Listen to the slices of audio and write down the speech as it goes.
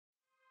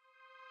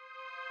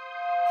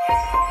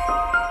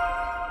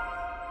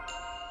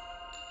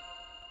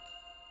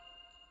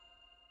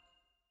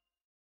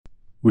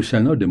We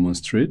shall now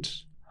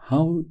demonstrate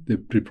how the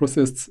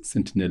preprocessed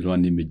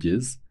Sentinel-1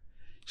 images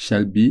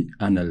shall be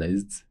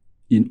analyzed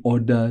in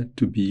order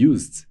to be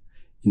used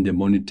in the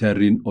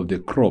monitoring of the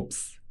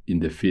crops in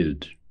the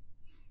field.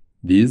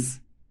 This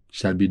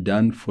shall be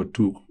done for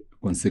 2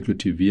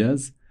 consecutive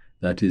years,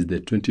 that is the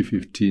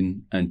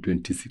 2015 and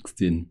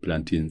 2016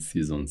 planting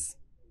seasons.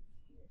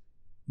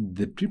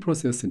 The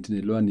preprocessed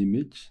Sentinel-1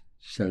 image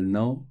shall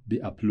now be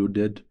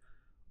uploaded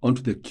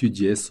onto the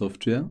QGIS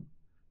software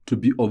to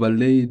be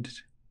overlaid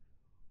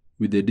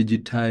with the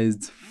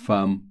digitized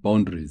farm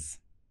boundaries.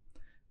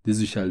 This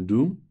we shall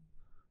do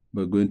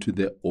by going to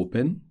the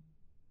Open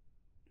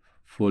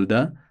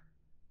folder,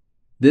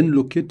 then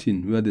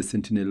locating where the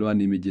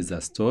Sentinel-1 images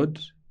are stored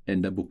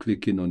and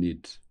double-clicking on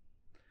it.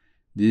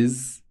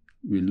 This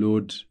will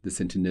load the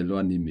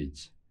Sentinel-1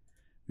 image.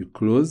 We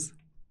close.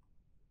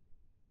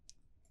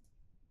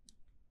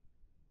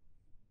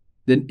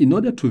 Then in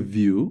order to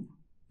view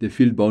the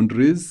field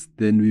boundaries,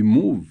 then we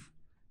move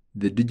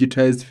the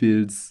digitized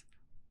fields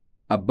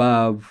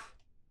above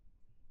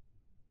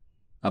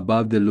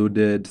the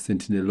loaded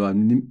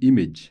Sentinel-1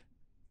 image.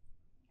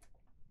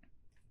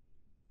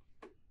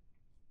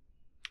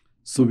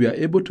 So we are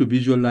able to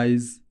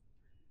visualize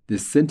the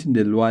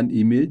Sentinel-1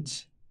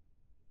 image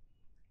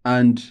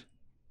and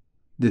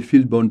the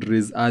field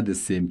boundaries at the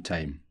same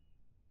time.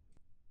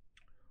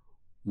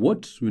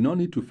 What we now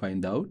need to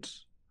find out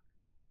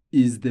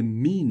is the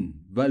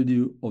mean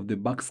value of the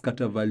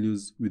backscatter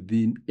values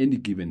within any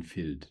given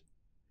field.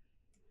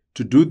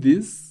 To do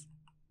this,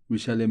 we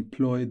shall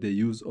employ the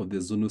use of the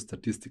zonal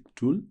statistic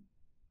tool.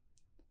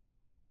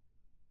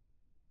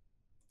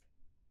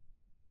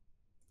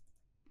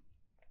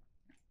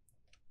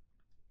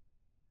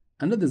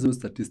 Under the zonal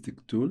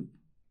statistic tool,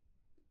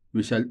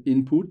 we shall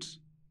input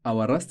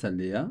our raster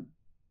layer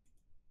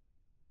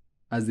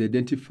as the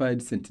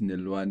identified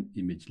Sentinel-1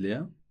 image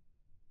layer.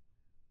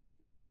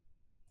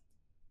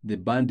 The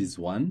band is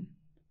 1.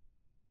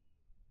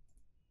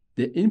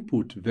 The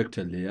input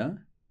vector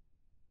layer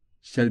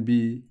shall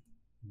be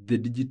the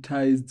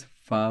digitized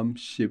farm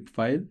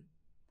shapefile,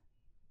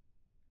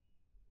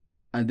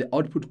 and the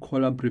output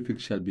column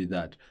prefix shall be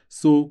that.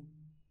 So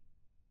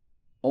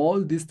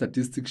all these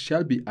statistics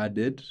shall be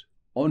added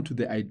onto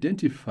the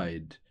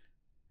identified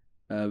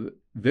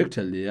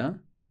vector layer,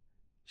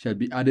 shall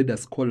be added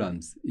as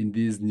columns in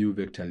this new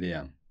vector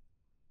layer.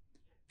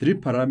 3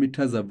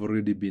 parameters have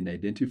already been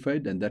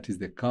identified, and that is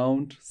the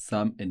count,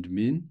 sum, and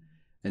mean,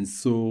 and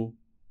so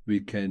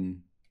we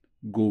can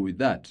go with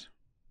that.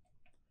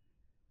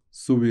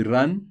 So we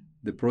run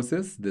the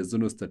process, the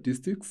zonal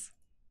statistics,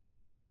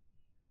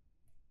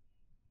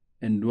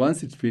 and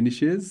once it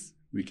finishes,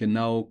 we can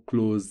now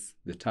close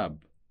the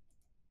tab.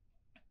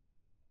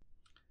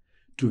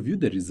 To view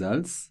the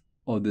results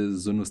of the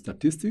zonal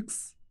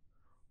statistics,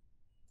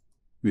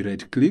 we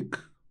right-click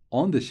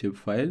on the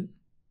shapefile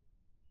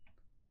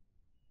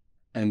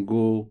and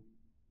go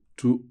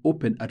to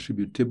Open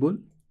Attribute Table.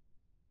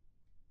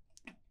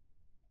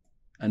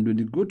 And when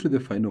you go to the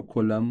final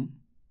column,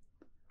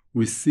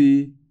 we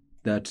see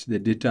that the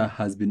data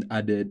has been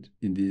added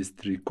in these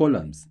 3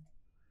 columns.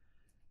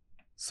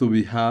 So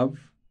we have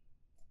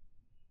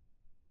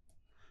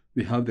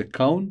the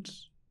count,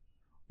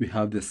 we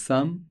have the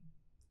sum,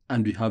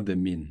 and we have the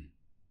mean.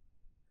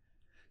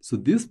 So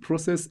this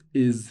process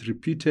is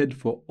repeated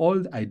for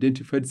all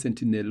identified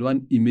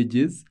Sentinel-1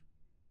 images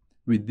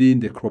within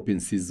the cropping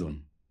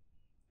season.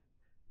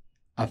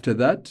 After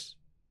that,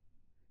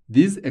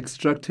 these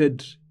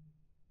extracted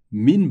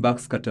mean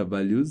backscatter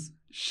values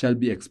shall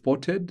be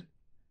exported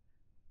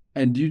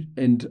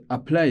and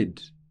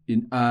applied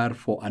in R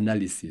for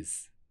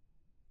analysis.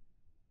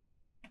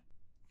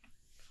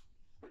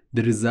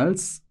 The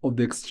results of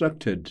the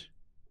extracted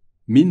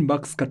mean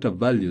backscatter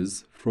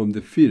values from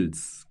the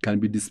fields can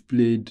be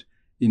displayed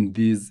in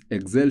this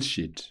Excel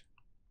sheet.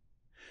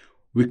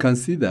 We can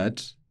see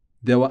that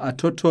there were a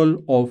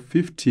total of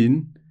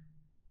 15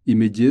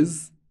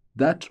 images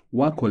that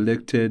were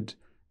collected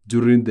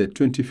during the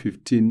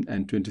 2015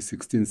 and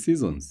 2016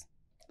 seasons.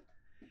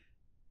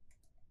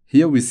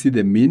 Here we see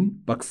the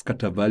mean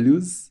backscatter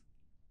values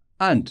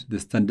and the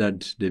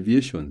standard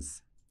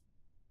deviations.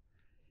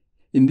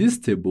 In this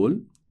table,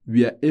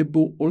 we are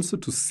able also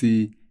to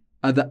see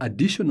other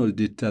additional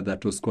data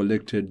that was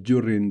collected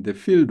during the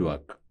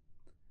fieldwork.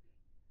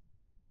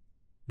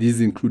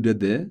 These included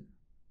the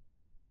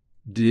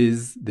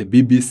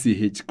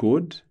BBCH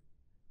code,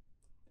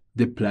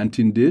 the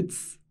planting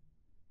dates,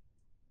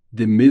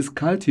 the maize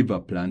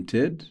cultivar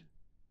planted,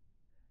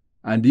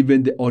 and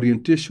even the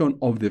orientation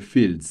of the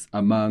fields,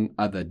 among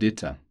other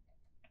data.